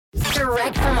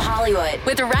Direct from Hollywood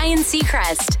with Ryan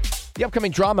Seacrest. The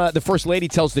upcoming drama, The First Lady,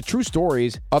 tells the true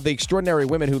stories of the extraordinary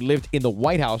women who lived in the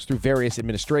White House through various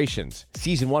administrations.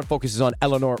 Season 1 focuses on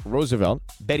Eleanor Roosevelt,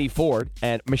 Betty Ford,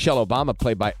 and Michelle Obama,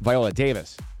 played by Viola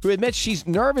Davis, who admits she's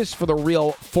nervous for the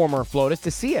real former FLOTUS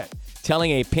to see it,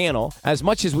 telling a panel, as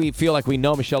much as we feel like we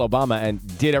know Michelle Obama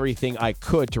and did everything I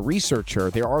could to research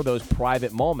her, there are those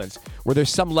private moments where there's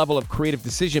some level of creative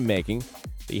decision-making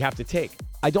that you have to take.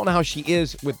 I don't know how she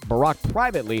is with Barack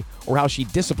privately or how she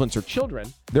disciplines her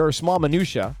children. There are small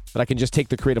minutiae that I can just take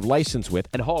the creative license with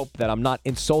and hope that I'm not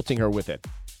insulting her with it.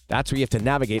 That's where you have to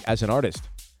navigate as an artist.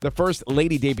 The First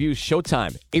Lady debuts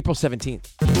Showtime, April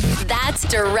 17th. That's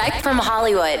Direct from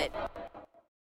Hollywood.